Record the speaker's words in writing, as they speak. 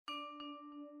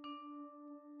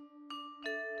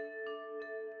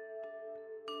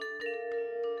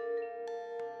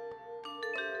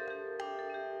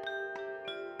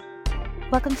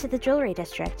Welcome to the Jewelry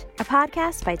District, a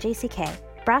podcast by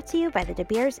JCK, brought to you by the De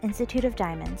Beers Institute of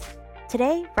Diamonds.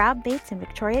 Today, Rob Bates and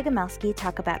Victoria Gomelski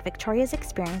talk about Victoria's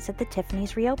experience at the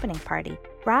Tiffany's reopening party,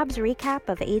 Rob's recap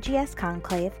of AGS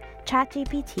Conclave,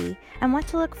 ChatGPT, and what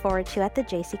to look forward to at the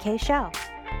JCK show.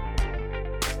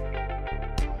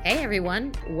 Hey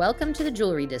everyone, welcome to the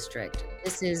Jewelry District.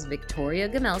 This is Victoria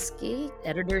Gomelski,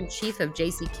 Editor-in-Chief of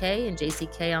JCK and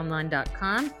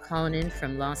JCKonline.com, calling in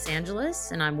from Los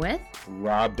Angeles, and I'm with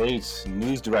Rob Bates,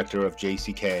 News Director of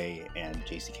JCK and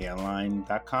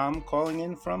JCKonline.com, calling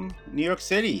in from New York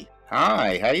City.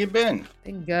 Hi, how you been?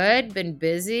 Been good, been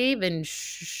busy, been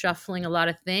shuffling a lot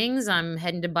of things. I'm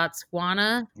heading to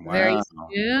Botswana very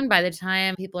soon. By the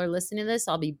time people are listening to this,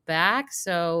 I'll be back.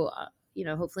 So,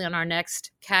 hopefully on our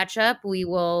next catch up, we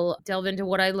will delve into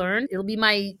what I learned. It'll be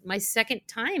my second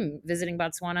time visiting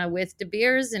Botswana with De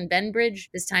Beers and Benbridge.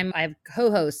 This time I have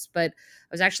co-hosts, but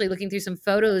I was actually looking through some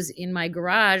photos in my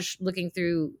garage, looking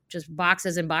through just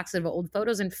boxes and boxes of old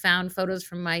photos, and found photos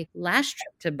from my last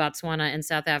trip to Botswana and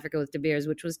South Africa with De Beers,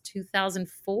 which was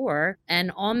 2004.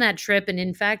 And on that trip, and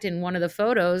in fact, in one of the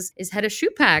photos, is Hedda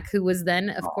Shupak, who was then,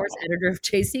 of course, editor of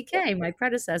JCK, my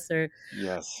predecessor.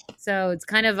 Yes. So it's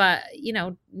kind of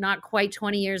not quite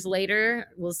 20 years later.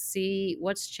 We'll see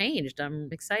what's changed. I'm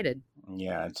excited.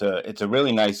 Yeah, it's a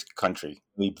really nice country.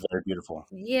 Very beautiful.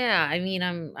 Yeah, I mean,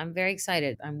 I'm very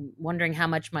excited. I'm wondering how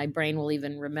much my brain will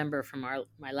even remember from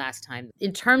my last time.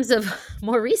 In terms of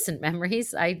more recent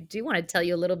memories, I do want to tell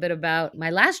you a little bit about my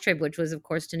last trip, which was, of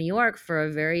course, to New York for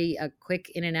a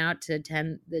quick in and out to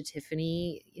attend the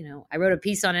Tiffany. I wrote a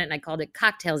piece on it and I called it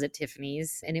Cocktails at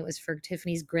Tiffany's, and it was for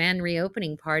Tiffany's grand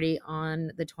reopening party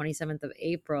on the 27th of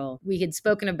April. We had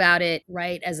spoken about it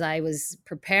right as I was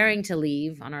preparing to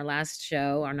leave on our last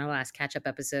show, on our last catch-up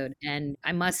episode, and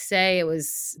I must say it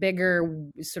was bigger,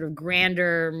 sort of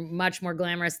grander, much more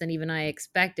glamorous than even I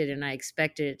expected, and I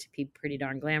expected it to be pretty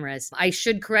darn glamorous. I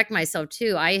should correct myself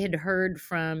too. I had heard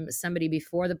from somebody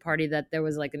before the party that there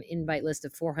was like an invite list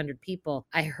of 400 people.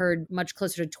 I heard much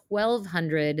closer to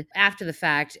 1,200 after the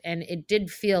fact, and it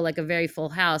did feel like a very full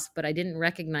house, but I didn't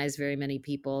recognize very many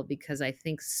people because I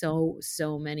think so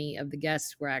many of the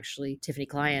guests were actually Tiffany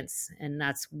clients, and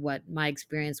that's what my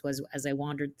experience was as I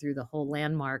wandered through the whole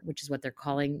landmark, which is what they're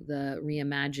calling the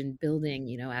reimagined building.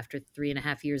 After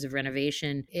 3.5 years of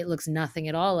renovation, it looks nothing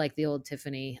at all like the old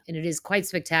Tiffany, and it is quite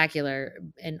spectacular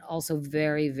and also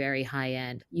very, very high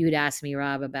end. You had asked me,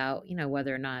 Rob, about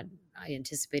whether or not I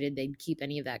anticipated they'd keep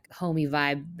any of that homey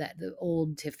vibe that the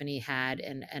old Tiffany had.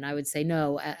 And I would say,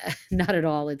 no, not at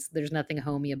all. There's nothing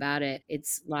homey about it.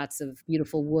 It's lots of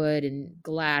beautiful wood and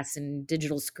glass and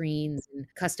digital screens and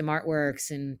custom artworks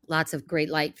and lots of great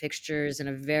light fixtures and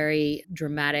a very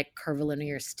dramatic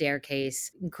curvilinear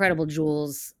staircase, incredible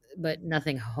jewels, but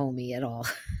nothing homey at all.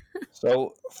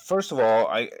 So first of all,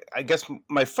 I guess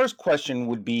my first question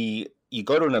would be, you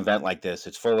go to an event like this,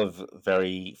 it's full of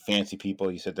very fancy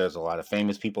people. You said there's a lot of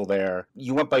famous people there.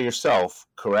 You went by yourself,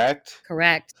 correct?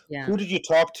 Correct, yeah. Who did you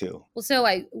talk to? Well, so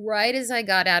right as I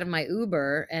got out of my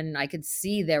Uber, and I could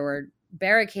see there were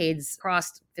barricades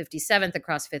across 57th,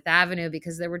 across Fifth Avenue,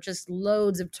 because there were just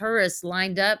loads of tourists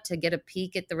lined up to get a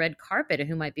peek at the red carpet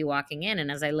who might be walking in.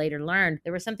 And as I later learned,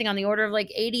 there was something on the order of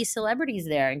like 80 celebrities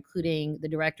there, including the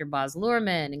director Baz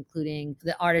Luhrmann, including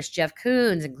the artist Jeff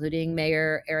Koons, including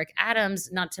Mayor Eric Adams,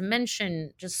 not to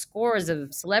mention just scores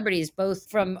of celebrities, both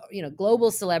from,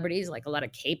 global celebrities, like a lot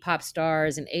of K-pop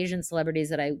stars and Asian celebrities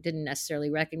that I didn't necessarily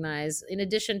recognize, in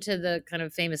addition to the kind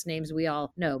of famous names we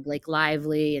all know, Blake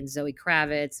Lively and Zoe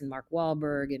Kravitz and Mark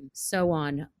Wahlberg and so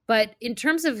on. But in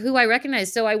terms of who I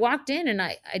recognized, so I walked in and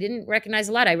I didn't recognize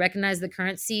a lot. I recognized the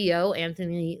current CEO,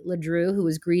 Anthony LeDroux, who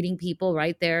was greeting people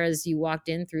right there as you walked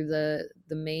in through the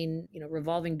main,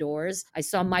 revolving doors. I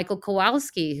saw Michael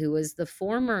Kowalski, who was the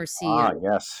former CEO,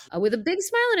 yes, with a big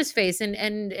smile on his face,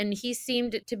 and he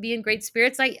seemed to be in great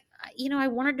spirits. I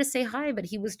wanted to say hi, but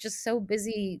he was just so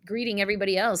busy greeting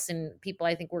everybody else, and people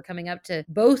I think were coming up to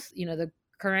both, the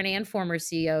current and former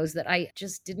CEOs, that I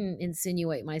just didn't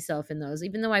insinuate myself in those,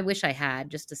 even though I wish I had,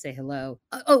 just to say hello.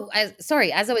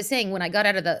 Sorry. As I was saying, when I got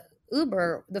out of the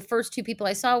Uber, the first two people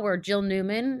I saw were Jill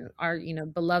Newman, our,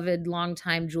 beloved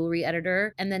longtime jewelry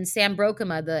editor, and then Sam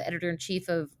Brokema, the editor-in-chief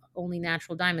of Only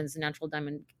Natural Diamonds, the Natural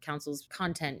Diamond Council's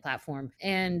content platform.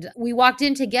 And we walked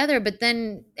in together, but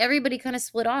then everybody kind of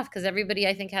split off because everybody,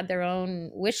 I think, had their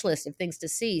own wish list of things to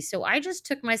see. So I just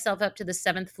took myself up to the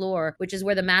 7th floor, which is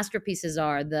where the masterpieces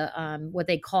are, the what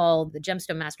they call the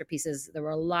gemstone masterpieces. There were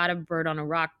a lot of bird on a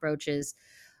rock brooches.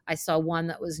 I saw one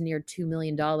that was near $2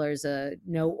 million, a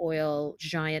no oil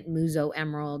giant Muzo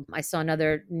emerald. I saw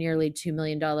another nearly $2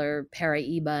 million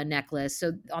Paraiba necklace.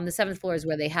 So on the seventh floor is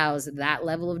where they house that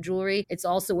level of jewelry. It's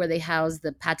also where they house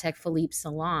the Patek Philippe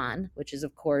salon, which is,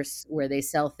 of course, where they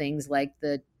sell things like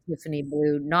the Tiffany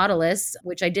blue Nautilus,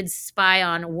 which I did spy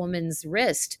on a woman's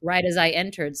wrist right as I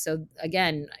entered. So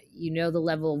again, you know the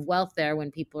level of wealth there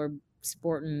when people are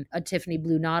sporting a Tiffany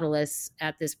blue Nautilus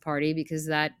at this party, because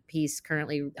that piece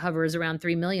currently hovers around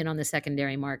 3 million on the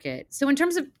secondary market. So in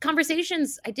terms of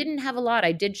conversations, I didn't have a lot.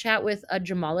 I did chat with a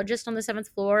gemologist on the seventh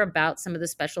floor about some of the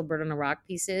special bird on a rock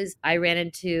pieces. I ran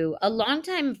into a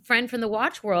longtime friend from the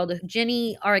watch world,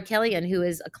 Jenny Arakelian, who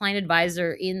is a client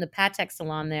advisor in the Patek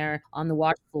salon there on the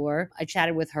watch floor. I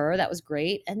chatted with her. That was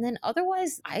great. And then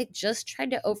otherwise, I just tried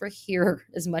to overhear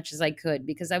as much as I could,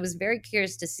 because I was very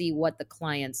curious to see what the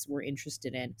clients were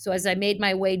interested in. So as I made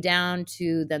my way down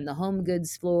to then the home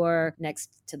goods floor,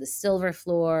 next to the silver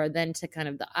floor, then to kind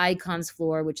of the icons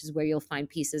floor, which is where you'll find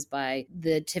pieces by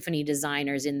the Tiffany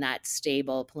designers in that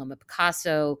stable, Paloma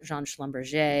Picasso, Jean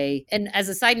Schlumberger. And as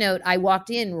a side note, I walked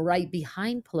in right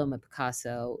behind Paloma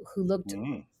Picasso, who looked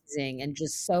amazing and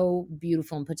just so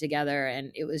beautiful and put together.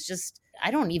 And it was just,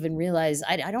 I don't even realize,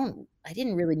 I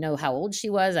didn't really know how old she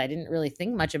was. I didn't really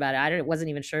think much about it. I wasn't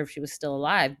even sure if she was still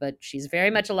alive, but she's very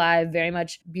much alive, very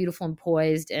much beautiful and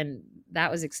poised. And that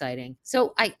was exciting.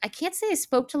 So I can't say I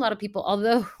spoke to a lot of people,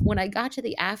 although when I got to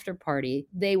the after party,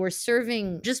 they were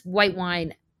serving just white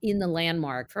wine in the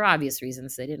landmark for obvious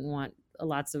reasons. They didn't want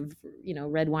lots of,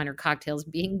 red wine or cocktails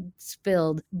being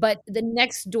spilled. But the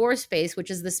next door space,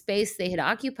 which is the space they had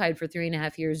occupied for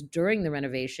 3.5 years during the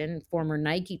renovation, former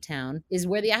Nike Town, is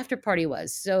where the after party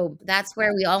was. So that's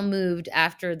where we all moved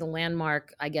after the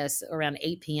landmark, I guess, around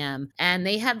 8 p.m. And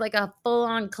they had like a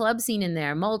full-on club scene in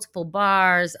there, multiple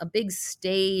bars, a big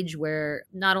stage where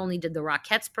not only did the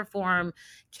Rockettes perform,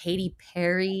 Katy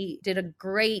Perry did a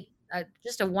great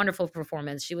just a wonderful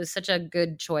performance. She was such a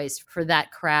good choice for that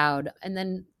crowd. And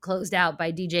then closed out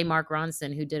by DJ Mark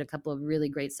Ronson, who did a couple of really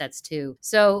great sets too.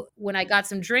 So when I got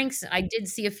some drinks, I did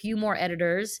see a few more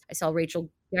editors. I saw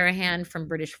Rachel Garahan from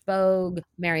British Vogue,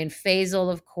 Marion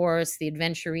Faisal, of course, the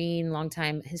adventurine,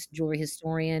 longtime jewelry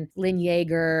historian, Lynn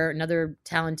Yeager, another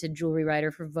talented jewelry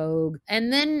writer for Vogue.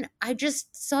 And then I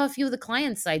just saw a few of the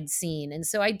clients I'd seen. And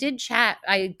so I did chat.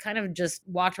 I kind of just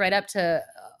walked right up to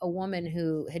a woman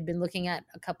who had been looking at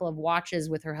a couple of watches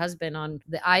with her husband on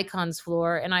the icons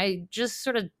floor. And I just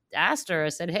sort of asked her, I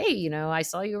said, hey, I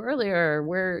saw you earlier.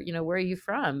 Where are you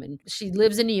from? And she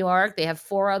lives in New York. They have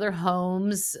 4 other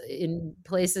homes in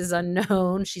places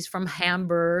unknown. She's from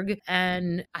Hamburg.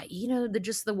 And,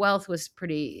 the wealth was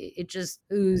it just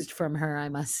oozed from her, I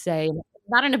must say.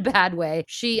 Not in a bad way.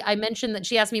 I mentioned that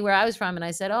she asked me where I was from, and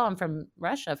I said, oh, I'm from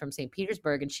Russia, from St.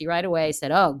 Petersburg. And she right away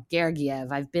said, oh,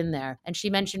 Gergiev, I've been there. And she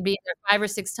mentioned being there 5 or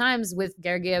 6 times with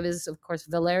Gergiev is, of course,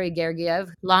 Valery Gergiev,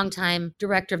 longtime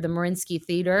director of the Mariinsky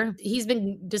Theater. He's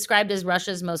been described as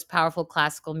Russia's most powerful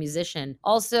classical musician,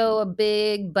 also a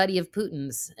big buddy of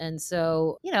Putin's. And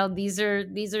so, these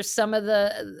are some of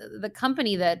the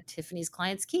company that Tiffany's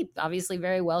clients keep. Obviously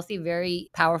very wealthy, very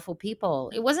powerful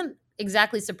people. It wasn't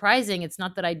exactly surprising. It's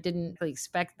not that I didn't really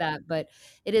expect that, but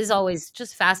it is always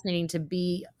just fascinating to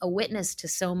be a witness to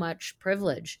so much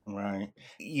privilege. Right.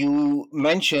 You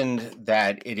mentioned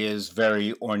that it is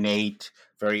very ornate,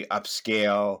 very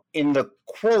upscale. In the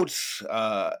quotes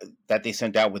that they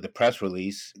sent out with the press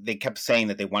release, they kept saying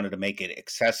that they wanted to make it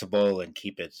accessible and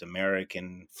keep its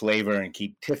American flavor and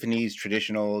keep Tiffany's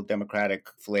traditional democratic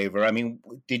flavor. I mean,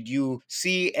 did you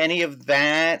see any of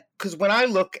that? Because when I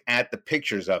look at the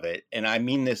pictures of it, and I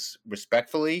mean this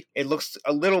respectfully, it looks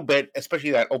a little bit,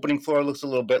 especially that opening floor, looks a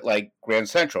little bit like Grand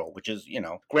Central, which is,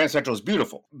 Grand Central is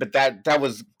beautiful. But that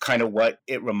was kind of what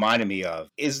it reminded me of.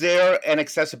 Is there an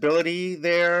accessibility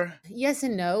there? Yes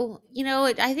and no.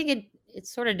 I think it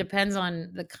sort of depends on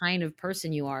the kind of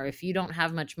person you are. If you don't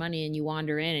have much money and you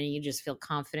wander in and you just feel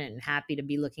confident and happy to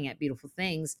be looking at beautiful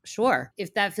things, sure.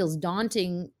 If that feels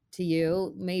daunting to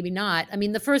you, maybe not. I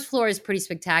mean, the first floor is pretty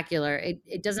spectacular.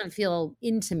 It doesn't feel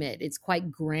intimate. It's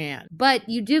quite grand. But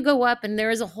you do go up and there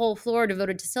is a whole floor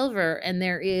devoted to silver, and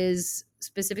there is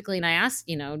specifically, and I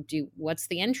asked, what's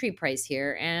the entry price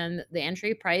here? And the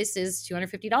entry price is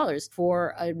 $250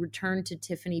 for a return to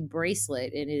Tiffany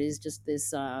bracelet. And it is just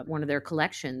this, one of their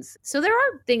collections. So there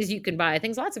are things you can buy,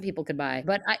 things lots of people could buy,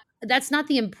 but that's not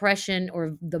the impression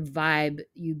or the vibe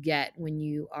you get when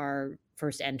you are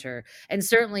first enter. And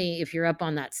certainly if you're up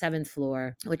on that 7th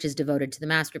floor, which is devoted to the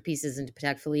masterpieces and to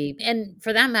Patek Philippe, and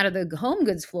for that matter, the home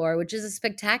goods floor, which is a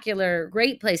spectacular,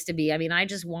 great place to be. I mean, I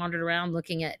just wandered around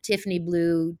looking at Tiffany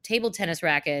blue table tennis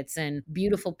rackets and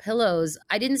beautiful pillows.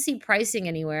 I didn't see pricing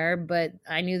anywhere, but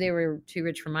I knew they were too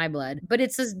rich for my blood. But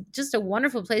it's just a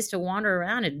wonderful place to wander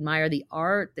around, admire the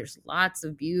art. There's lots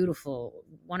of beautiful,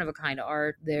 one-of-a-kind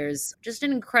art. There's just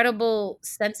an incredible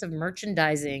sense of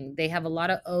merchandising. They have a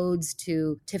lot of odes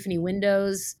to Tiffany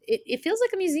windows. It feels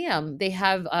like a museum. They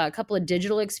have a couple of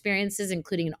digital experiences,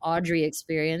 including an Audrey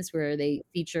experience where they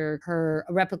feature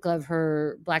a replica of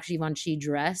her black Givenchy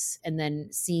dress, and then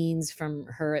scenes from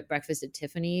her at breakfast at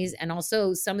Tiffany's, and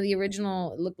also some of the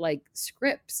original looked like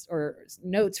scripts or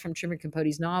notes from Truman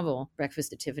Capote's novel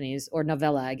Breakfast at Tiffany's, or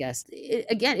novella, I guess.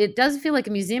 It does feel like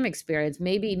a museum experience,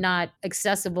 maybe not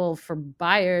accessible for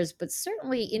buyers, but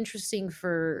certainly interesting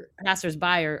for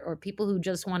passersby or people who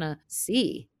just want to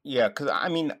see. Yeah, because I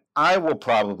mean, I will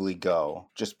probably go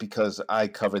just because I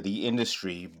cover the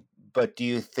industry. But do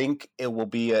you think it will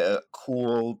be a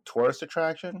cool tourist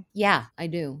attraction? Yeah, I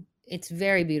do. It's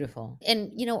very beautiful.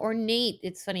 And, ornate,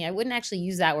 it's funny. I wouldn't actually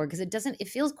use that word because it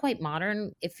feels quite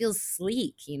modern. It feels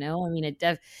sleek, I mean,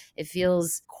 it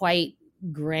feels quite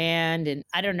grand. And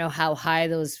I don't know how high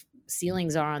those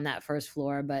ceilings are on that first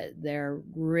floor, but they're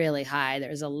really high.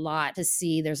 There's a lot to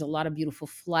see. There's a lot of beautiful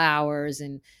flowers,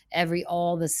 and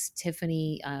all the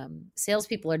Tiffany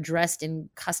salespeople are dressed in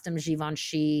custom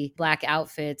Givenchy black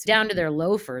outfits, down to their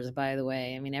loafers, by the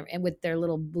way. I mean, and with their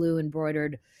little blue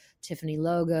embroidered Tiffany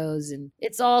logos, and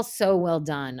it's all so well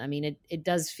done. I mean, it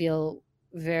does feel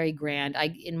very grand.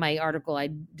 In my article, I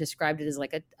described it as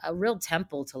like a real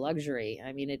temple to luxury.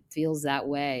 I mean, it feels that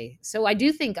way. So I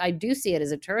do see it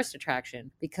as a tourist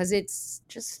attraction because it's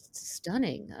just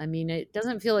stunning. I mean, it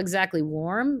doesn't feel exactly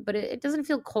warm, but it doesn't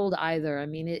feel cold either. I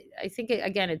mean, I think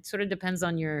it sort of depends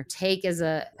on your take as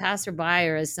a passerby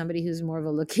or as somebody who's more of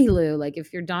a looky-loo. Like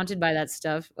if you're daunted by that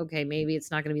stuff, okay, maybe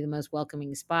it's not going to be the most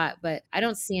welcoming spot, but I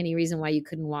don't see any reason why you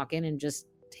couldn't walk in and just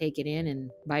take it in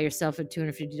and buy yourself a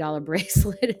 $250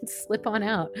 bracelet and slip on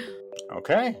out.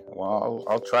 Okay, well,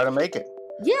 I'll try to make it.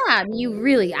 Yeah, I mean,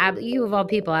 you of all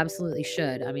people absolutely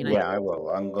should. I mean, yeah, I will.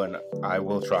 I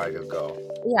will try to go.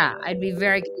 Yeah, I'd be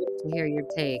very curious to hear your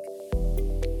take.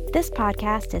 This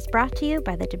podcast is brought to you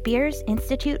by the De Beers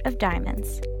Institute of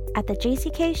Diamonds. At the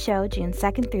JCK show June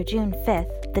 2nd through June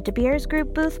 5th, the De Beers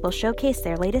Group booth will showcase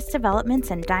their latest developments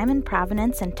in diamond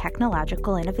provenance and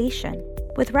technological innovation.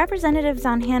 With representatives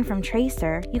on hand from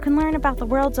Tracer, you can learn about the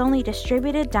world's only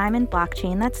distributed diamond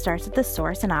blockchain that starts at the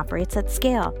source and operates at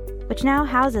scale, which now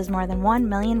houses more than 1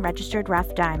 million registered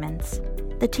rough diamonds.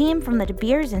 The team from the De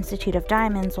Beers Institute of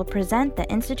Diamonds will present the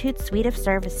Institute's suite of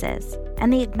services,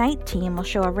 and the Ignite team will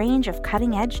show a range of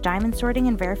cutting-edge diamond sorting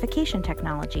and verification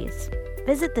technologies.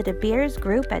 Visit the De Beers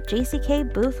Group at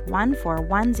JCK booth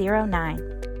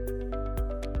 14109.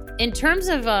 In terms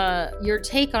of your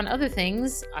take on other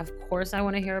things, of course, I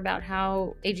want to hear about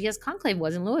how AGS Conclave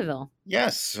was in Louisville.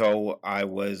 Yes, so I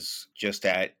was just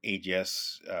at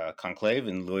AGS Conclave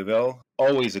in Louisville.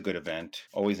 Always a good event,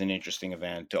 always an interesting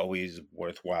event, always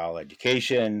worthwhile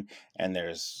education, and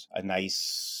there's a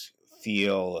nice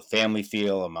a family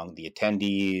feel among the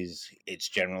attendees. It's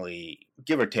generally,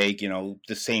 give or take,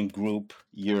 the same group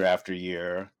year after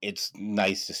year. It's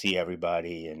nice to see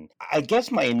everybody. And I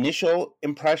guess my initial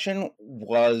impression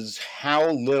was how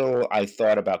little I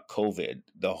thought about COVID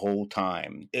the whole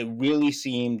time. It really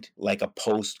seemed like a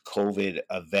post-COVID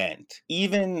event.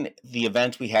 Even the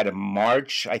events we had in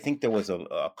March, I think there was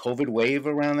a COVID wave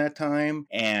around that time,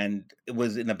 and it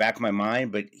was in the back of my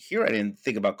mind, but here I didn't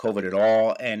think about COVID at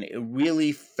all, and it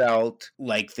really felt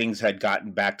like things had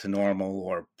gotten back to normal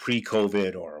or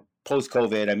pre-COVID or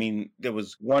post-COVID. I mean, there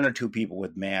was 1 or 2 people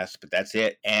with masks, but that's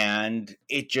it. And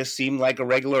it just seemed like a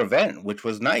regular event, which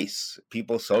was nice.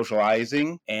 People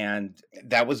socializing, and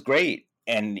that was great.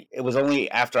 And it was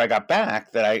only after I got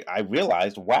back that I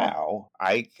realized, wow,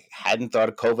 I hadn't thought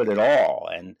of COVID at all.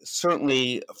 And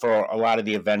certainly for a lot of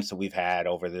the events that we've had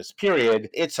over this period,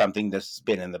 it's something that's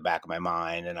been in the back of my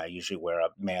mind. And I usually wear a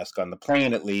mask on the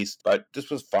plane at least. But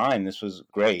this was fine. This was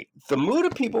great. The mood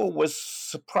of people was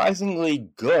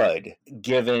surprisingly good,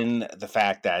 given the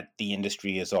fact that the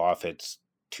industry is off its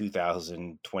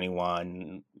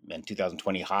 2021 and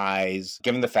 2020 highs,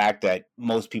 given the fact that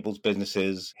most people's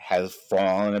businesses have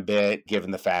fallen a bit,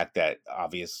 given the fact that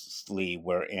obviously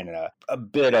we're in a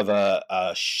bit of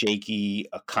a shaky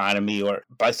economy, or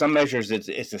by some measures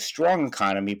it's a strong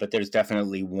economy, but there's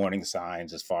definitely warning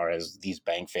signs as far as these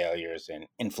bank failures and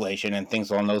inflation and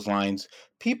things along those lines.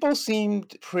 People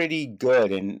seemed pretty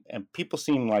good, and people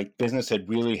seemed like business had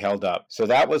really held up. So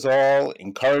that was all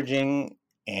encouraging,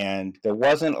 and there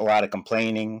wasn't a lot of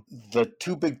complaining. The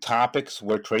two big topics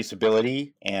were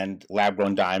traceability and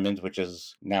lab-grown diamonds, which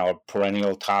is now a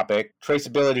perennial topic.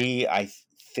 Traceability, I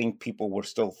think people were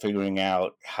still figuring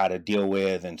out how to deal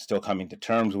with and still coming to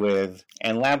terms with.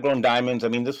 And lab-grown diamonds, I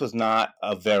mean, this was not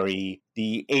the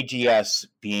AGS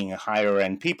being higher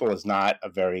end people is not a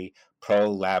very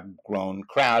pro lab grown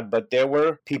crowd, but there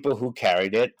were people who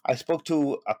carried it. I spoke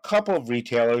to a couple of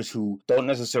retailers who don't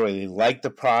necessarily like the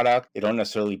product, they don't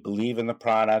necessarily believe in the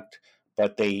product,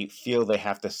 but they feel they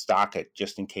have to stock it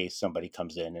just in case somebody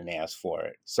comes in and asks for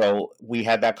it. So we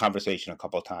had that conversation a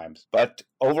couple of times. But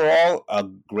overall, a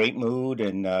great mood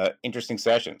and interesting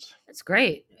sessions. That's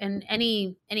great. And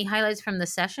any highlights from the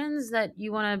sessions that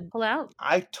you want to pull out?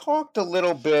 I talked a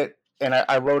little bit, and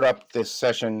I wrote up this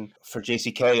session for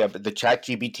JCK, the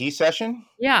ChatGPT session.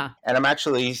 Yeah. And I'm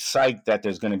actually psyched that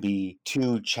there's going to be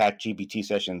 2 ChatGPT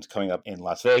sessions coming up in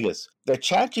Las Vegas. The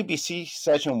ChatGPT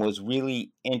session was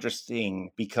really interesting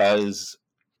because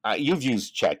you've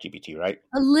used ChatGPT, right?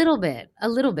 A little bit.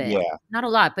 Yeah. Not a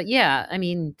lot, but yeah. I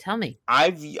mean, tell me. I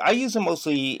use it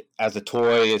mostly as a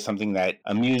toy, as something that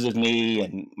amuses me,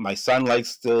 and my son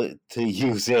likes to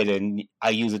use it, and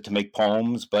I use it to make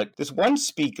poems. But this one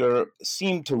speaker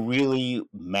seemed to really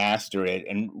master it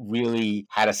and really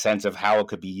had a sense of how it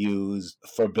could be used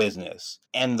for business.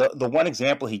 And the one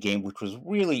example he gave, which was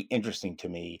really interesting to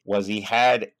me, was he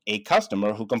had a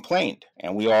customer who complained.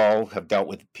 And we all have dealt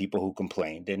with people who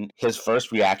complained. And his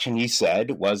first reaction, he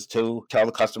said, was to tell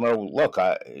the customer, look,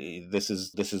 this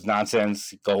is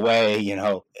nonsense, go away,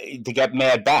 to get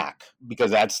mad back,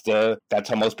 because that's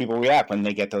how most people react when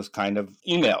they get those kind of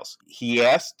emails. He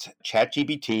asked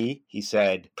ChatGPT, he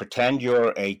said, pretend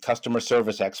you're a customer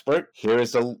service expert. Here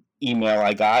is the email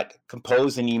I got,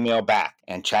 compose an email back.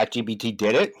 And ChatGPT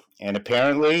did it. And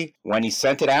apparently, when he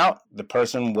sent it out, the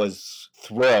person was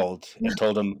thrilled and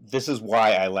told him, this is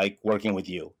why I like working with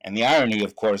you. And the irony,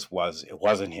 of course, was it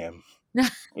wasn't him.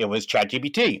 It was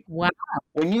ChatGPT. Wow.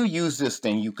 When you use this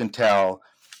thing, you can tell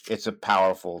it's a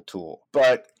powerful tool.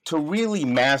 But to really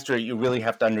master it, you really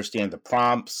have to understand the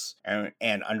prompts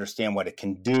and understand what it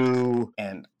can do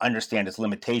and understand its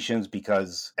limitations,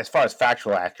 because as far as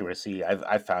factual accuracy,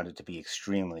 I've found it to be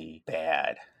extremely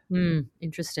bad.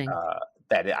 Interesting.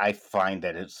 That I find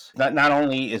that it's not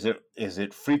only is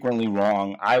it frequently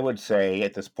wrong, I would say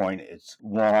at this point it's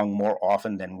wrong more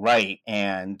often than right,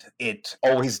 and it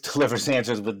always delivers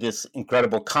answers with this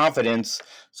incredible confidence.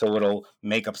 So it'll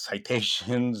make up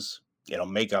citations, it'll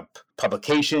make up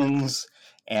publications,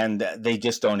 and they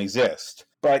just don't exist.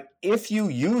 But if you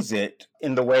use it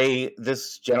in the way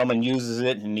this gentleman uses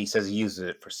it, and he says he uses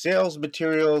it for sales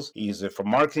materials, he uses it for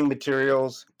marketing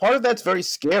materials, part of that's very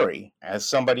scary. As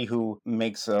somebody who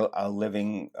makes a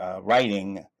living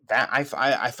writing, that I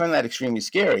find that extremely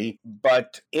scary.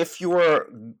 But if you're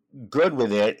good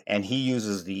with it, and he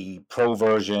uses the pro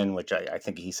version, which I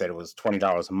think he said it was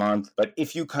 $20 a month, but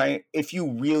if you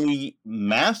really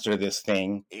master this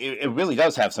thing, it really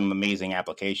does have some amazing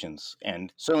applications.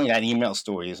 And certainly that email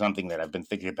story is something that I've been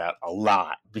thinking about a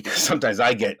lot, because sometimes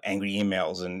I get angry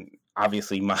emails, and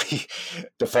obviously my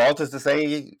default is to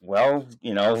say, well,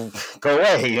 go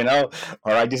away,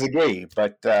 or I disagree.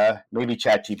 But maybe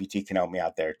ChatGPT can help me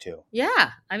out there too.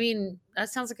 Yeah. I mean, that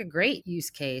sounds like a great use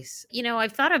case.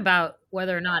 I've thought about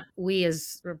whether or not we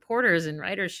as reporters and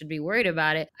writers should be worried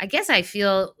about it. I guess I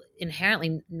feel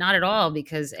inherently not at all,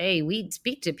 because we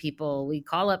speak to people, we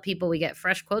call up people, we get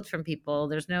fresh quotes from people.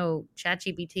 There's no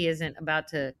ChatGPT isn't about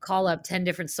to call up 10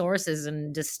 different sources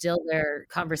and distill their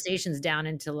conversations down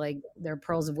into like their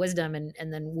pearls of wisdom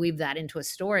and then weave that into a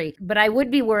story. But I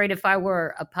would be worried if I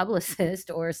were a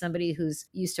publicist or somebody who's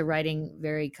used to writing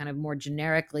very kind of more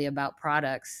generically about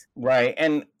products. Right.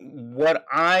 And what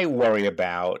I worry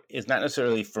about is not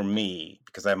necessarily for me,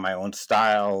 because I have my own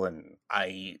style and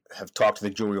I have talked to the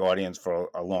jewelry audience for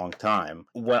a long time.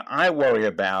 What I worry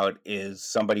about is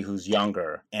somebody who's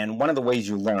younger. And one of the ways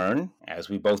you learn, as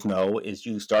we both know, is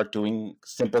you start doing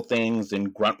simple things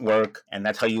and grunt work, and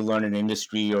that's how you learn an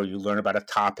industry or you learn about a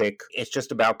topic. It's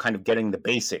just about kind of getting the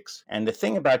basics. And the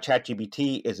thing about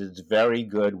ChatGPT is it's very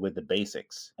good with the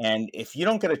basics. And if you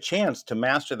don't get a chance to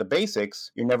master the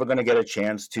basics, you're never going to get a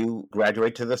chance to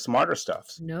graduate to the smarter stuff.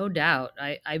 No doubt.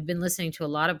 I've been listening to a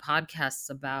lot of podcasts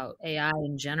about AI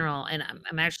in general, and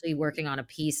I'm actually working on a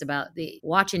piece about the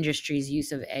watch industry's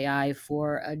use of AI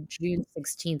for a June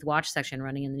 16th watch section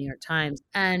running in the New York Times.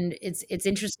 And it's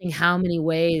interesting how many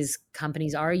ways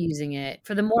companies are using it.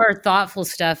 For the more thoughtful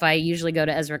stuff, I usually go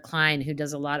to Ezra Klein, who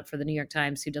does a lot for the New York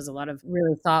Times, who does a lot of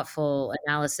really thoughtful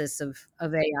analysis of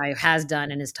AI, has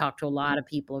done and has talked to a lot of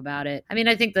people about it. I mean,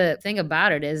 I think the thing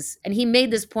about it is, and he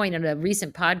made this point in a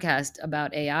recent podcast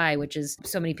about AI, which is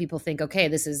so many people think, okay,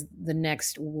 this is the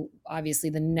next, obviously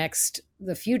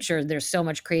the future. There's so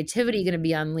much creativity going to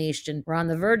be unleashed and we're on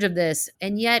the verge of this.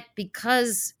 And yet,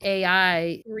 because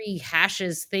AI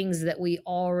rehashes things that we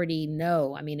already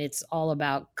know, I mean, it's all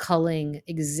about culling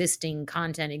existing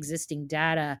content, existing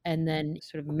data, and then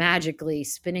sort of magically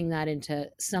spinning that into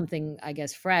something, I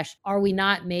guess, fresh. Are we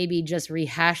not maybe just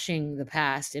rehashing the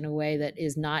past in a way that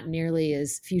is not nearly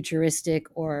as futuristic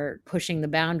or pushing the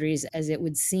boundaries as it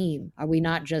would seem? Are we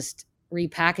not just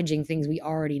repackaging things we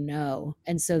already know?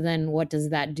 And so then what does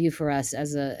that do for us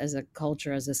as a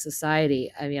culture, as a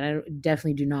society? I mean, I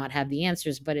definitely do not have the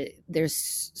answers, but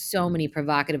there's so many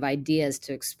provocative ideas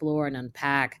to explore and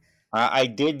unpack. I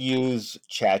did use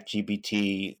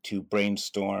ChatGPT to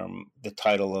brainstorm the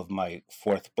title of my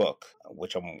fourth book,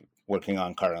 which I'm working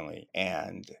on currently.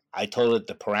 And I told it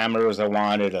the parameters I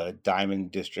wanted, a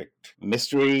Diamond District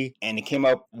mystery, and it came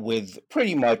up with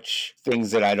pretty much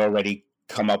things that I'd already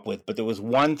come up with. But there was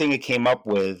one thing it came up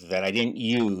with that I didn't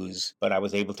use, but I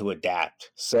was able to adapt.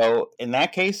 So in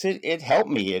that case, it helped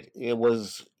me. It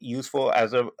was useful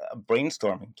as a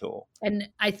brainstorming tool. And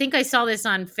I think I saw this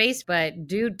on Facebook.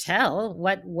 Do tell,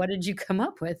 what did you come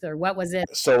up with, or what was it?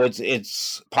 So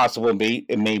it's possible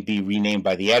it may be renamed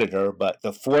by the editor, but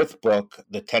the fourth book,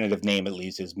 the tentative name at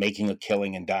least, is Making a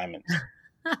Killing in Diamonds.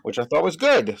 Which I thought was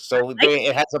good. So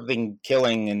it had something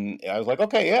killing, and I was like,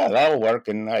 okay, yeah, that'll work.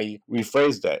 And I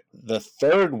rephrased it. The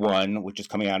third one, which is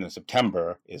coming out in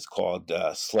September, is called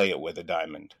Slay It with a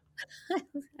Diamond.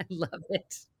 I love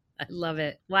it. I love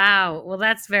it. Wow. Well,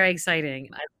 that's very exciting.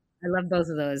 I love both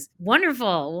of those.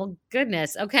 Wonderful. Well,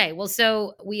 goodness. Okay. Well,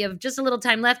 so we have just a little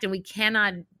time left and we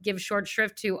cannot give short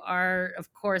shrift to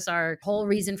of course, our whole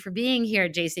reason for being here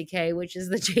at JCK, which is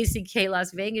the JCK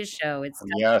Las Vegas show.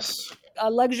 Yes.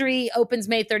 Luxury opens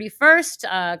May 31st,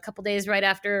 a couple days right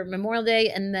after Memorial Day.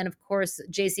 And then, of course,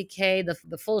 JCK,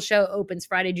 the full show opens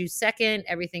Friday, June 2nd.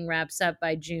 Everything wraps up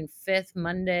by June 5th,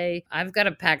 Monday. I've got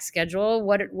a packed schedule.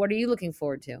 What are you looking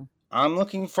forward to? I'm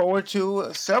looking forward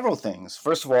to several things.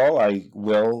 First of all, I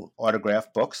will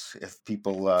autograph books if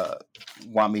people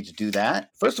want me to do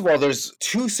that. First of all, there's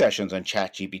 2 sessions on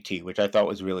ChatGPT, which I thought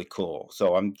was really cool.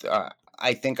 So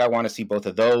I think I want to see both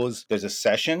of those. There's a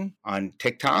session on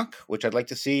TikTok, which I'd like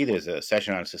to see. There's a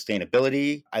session on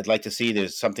sustainability. I'd like to see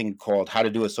there's something called How to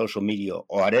Do a Social Media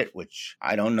Audit, which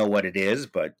I don't know what it is,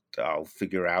 but I'll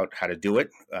figure out how to do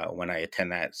it when I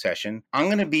attend that session. I'm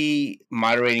going to be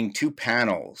moderating 2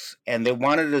 panels, and they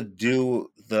wanted to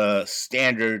do the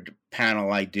standard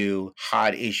panel I do,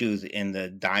 hot issues in the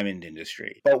diamond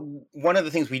industry. But one of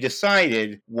the things we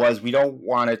decided was we don't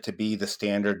want it to be the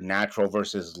standard natural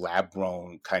versus lab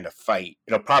grown kind of fight.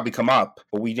 It'll probably come up,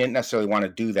 but we didn't necessarily want to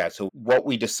do that. So what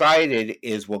we decided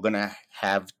is we're going to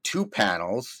have 2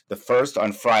 panels. The first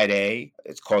on Friday,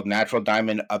 it's called Natural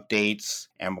Diamond Updates,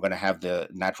 and we're going to have the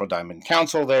Natural Diamond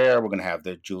Council there. We're going to have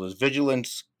the Jewelers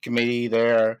Vigilance Committee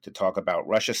there to talk about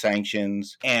Russia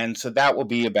sanctions. And so that will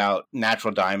be about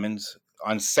natural diamonds.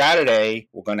 On Saturday,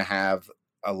 we're going to have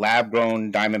a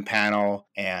lab-grown diamond panel,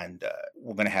 and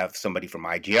we're going to have somebody from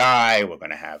IGI. We're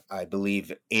going to have, I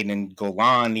believe, Aidan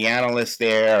Golan, the analyst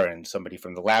there, and somebody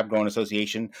from the Lab-Grown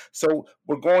Association. So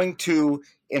we're going to,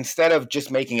 instead of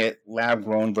just making it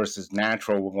lab-grown versus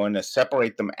natural, we're going to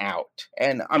separate them out.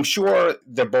 And I'm sure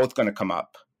they're both going to come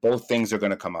up. Both things are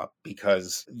going to come up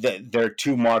because they're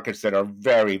 2 markets that are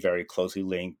very, very closely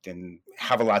linked and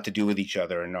have a lot to do with each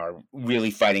other and are really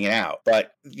fighting it out.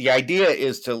 But the idea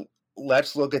is to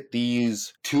let's look at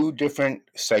these 2 different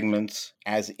segments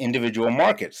as individual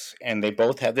markets, and they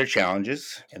both have their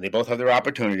challenges, and they both have their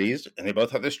opportunities, and they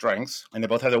both have their strengths, and they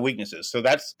both have their weaknesses. So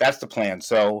that's the plan.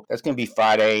 So that's going to be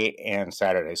Friday and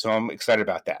Saturday. So I'm excited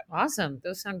about that. Awesome.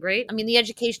 Those sound great. I mean, the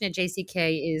education at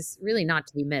JCK is really not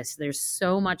to be missed. There's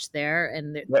so much there,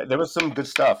 and there was some good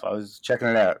stuff. I was checking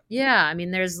it out. Yeah, I mean,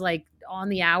 there's like on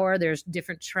the hour. There's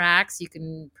different tracks. You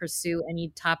can pursue any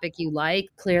topic you like.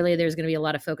 Clearly, there's going to be a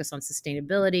lot of focus on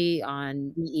sustainability,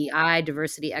 on DEI,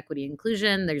 diversity, equity,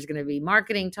 inclusion. There's going to be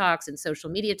marketing talks and social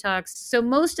media talks. So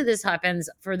most of this happens,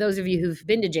 for those of you who've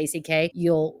been to JCK,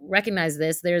 you'll recognize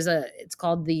this. It's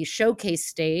called the showcase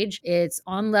stage. It's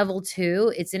on level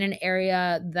 2. It's in an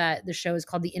area that the show is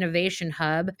called the Innovation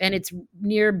Hub, and it's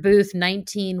near booth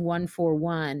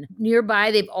 19141.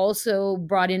 Nearby, they've also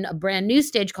brought in a brand new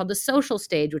stage called the social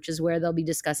stage, which is where they'll be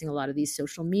discussing a lot of these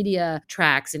social media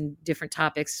tracks and different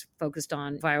topics focused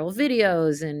on viral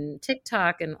videos and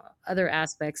TikTok and other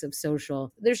aspects of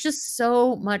social. There's just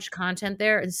so much content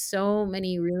there and so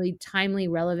many really timely,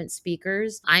 relevant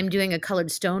speakers. I'm doing a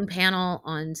colored stone panel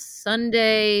on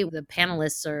Sunday. The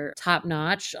panelists are top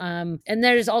notch. And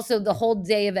there's also the whole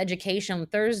day of education on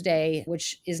Thursday,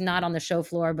 which is not on the show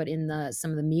floor, but in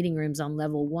some of the meeting rooms on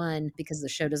level 1, because the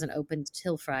show doesn't open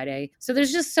till Friday. So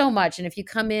there's just so much. And if you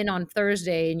come in on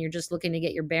Thursday and you're just looking to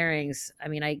get your bearings, I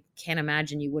mean, I can't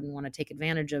imagine you wouldn't want to take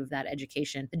advantage of that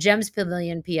education. The Gems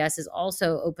Pavilion PS is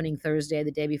also opening Thursday,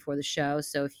 the day before the show.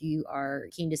 So if you are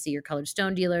keen to see your colored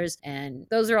stone dealers, and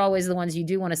those are always the ones you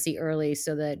do want to see early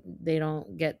so that they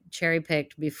don't get cherry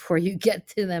picked before you get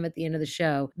to them at the end of the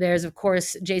show. There's, of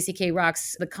course, JCK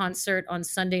Rocks, the concert on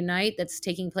Sunday night that's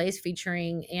taking place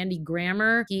featuring Andy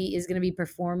Grammer. He is going to be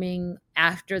performing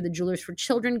after the Jewelers for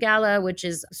Children Gala, which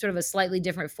is sort of a slightly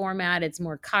different format. It's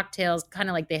more cocktails, kind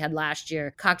of like they had last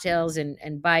year, cocktails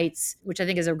and bites, which I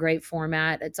think is a great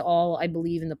format. It's all, I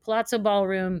believe, in the Palazzo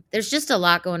Ballroom. There's just a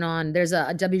lot going on. There's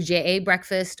a WJA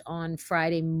breakfast on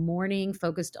Friday morning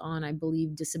focused on, I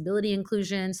believe, disability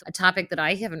inclusions, a topic that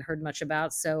I haven't heard much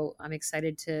about. So I'm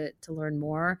excited to learn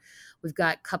more. We've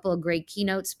got a couple of great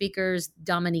keynote speakers.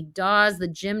 Dominique Dawes, the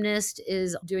gymnast,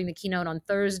 is doing the keynote on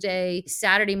Thursday.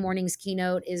 Saturday morning's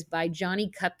keynote is by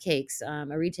Johnny Cupcakes,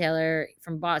 a retailer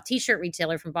t-shirt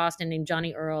retailer from Boston named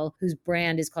Johnny Earl, whose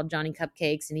brand is called Johnny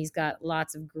Cupcakes, and he's got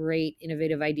lots of great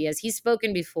innovative ideas. He's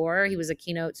spoken before. He was a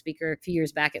keynote speaker a few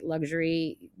years back at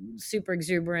Luxury. Super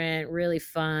exuberant, really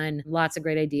fun, lots of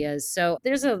great ideas. So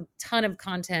there's a ton of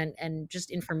content and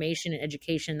just information and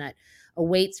education that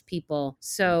awaits people.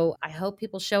 So I hope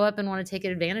people show up and want to take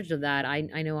advantage of that. I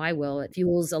know I will. It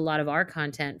fuels a lot of our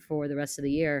content for the rest of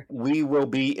the year. We will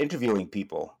be interviewing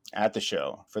people at the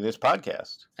show for this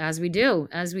podcast. As we do.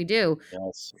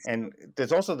 Yes. And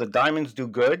there's also the Diamonds Do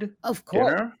Good. Of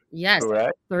course. Dinner. Yes.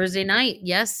 Correct. Thursday night.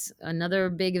 Yes. Another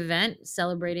big event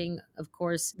celebrating, of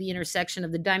course, the intersection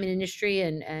of the diamond industry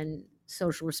and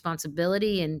social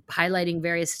responsibility and highlighting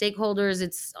various stakeholders.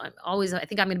 I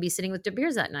think I'm going to be sitting with De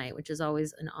Beers that night, which is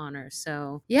always an honor.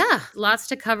 So yeah, lots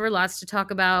to cover, lots to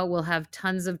talk about. We'll have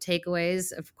tons of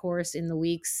takeaways, of course, in the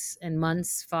weeks and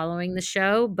months following the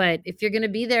show. But if you're going to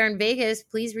be there in Vegas,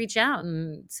 please reach out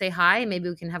and say hi. Maybe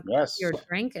we can have coffee or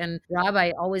drink. And Rob,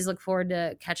 I always look forward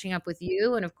to catching up with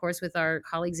you and of course with our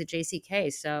colleagues at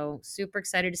JCK. So super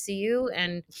excited to see you.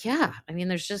 And yeah, I mean,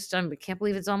 there's just, I can't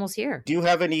believe it's almost here. Do you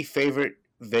have any favorite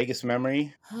Vegas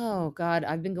memory? Oh God,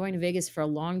 I've been going to Vegas for a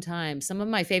long time. Some of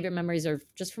my favorite memories are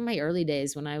just from my early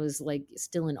days when I was like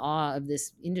still in awe of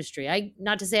this industry.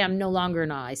 Not to say I'm no longer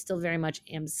in awe. I still very much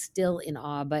am still in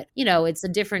awe, but you know, it's a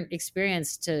different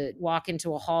experience to walk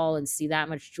into a hall and see that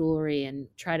much jewelry and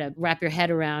try to wrap your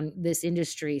head around this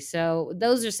industry. So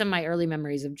those are some of my early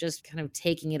memories of just kind of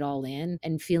taking it all in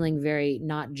and feeling very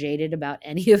not jaded about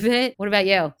any of it. What about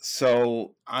you?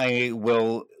 So I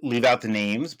will leave out the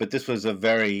names, but this was a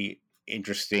very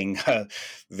interesting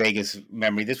Vegas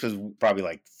memory. This was probably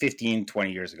like 15,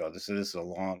 20 years ago. This is a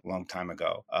long time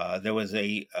ago. There was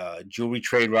a jewelry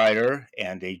trade writer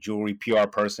and a jewelry PR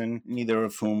person, neither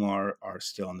of whom are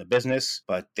still in the business,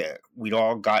 but we'd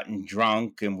all gotten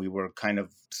drunk and we were kind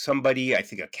of I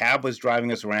think a cab was driving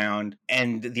us around,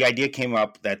 and the idea came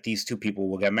up that these two people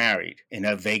will get married in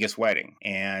a Vegas wedding.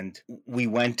 And we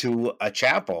went to a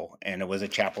chapel, and it was a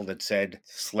chapel that said,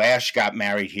 Slash got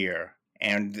married here.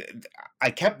 And I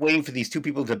kept waiting for these two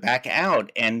people to back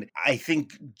out. And I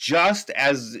think just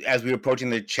as we were approaching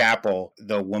the chapel,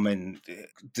 the woman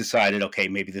decided, okay,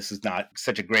 maybe this is not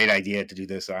such a great idea to do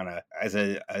this as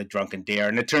a drunken dare.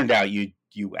 And it turned out you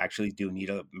actually do need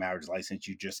a marriage license.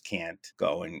 You just can't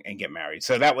go and get married.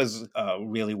 So that was a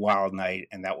really wild night,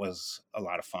 and that was a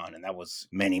lot of fun. And that was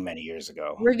many, many years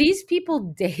ago. Were these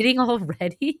people dating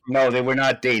already? No, they were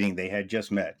not dating. They had just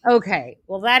met. Okay.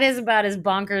 Well, that is about as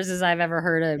bonkers as I've ever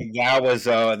heard of. That was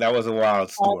a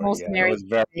wild story. Almost married.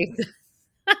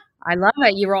 I love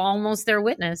it. You were almost their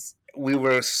witness. We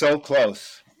were so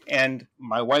close. And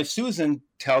my wife, Susan,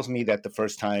 tells me that the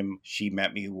first time she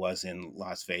met me was in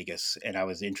Las Vegas, and I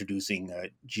was introducing a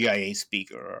GIA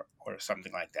speaker or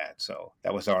something like that. So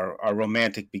that was our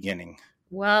romantic beginning.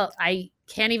 Well, I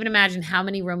can't even imagine how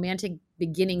many romantic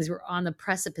beginnings we're on the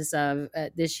precipice of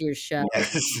at this year's show.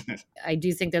 Yes. I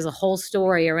do think there's a whole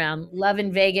story around love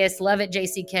in Vegas, love at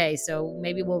JCK. So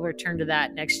maybe we'll return to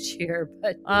that next year.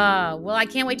 But well, I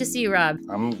can't wait to see you, Rob.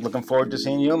 I'm looking forward to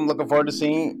seeing you. I'm looking forward to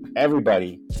seeing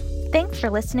everybody. Thanks for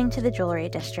listening to The Jewelry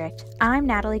District. I'm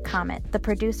Natalie Comet, the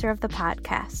producer of the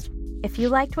podcast. If you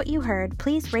liked what you heard,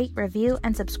 please rate, review,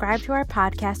 and subscribe to our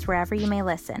podcast wherever you may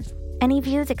listen. Any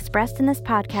views expressed in this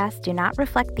podcast do not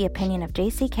reflect the opinion of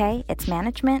JCK, its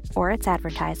management, or its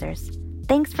advertisers.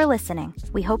 Thanks for listening.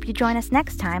 We hope you join us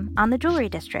next time on The Jewelry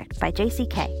District by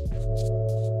JCK.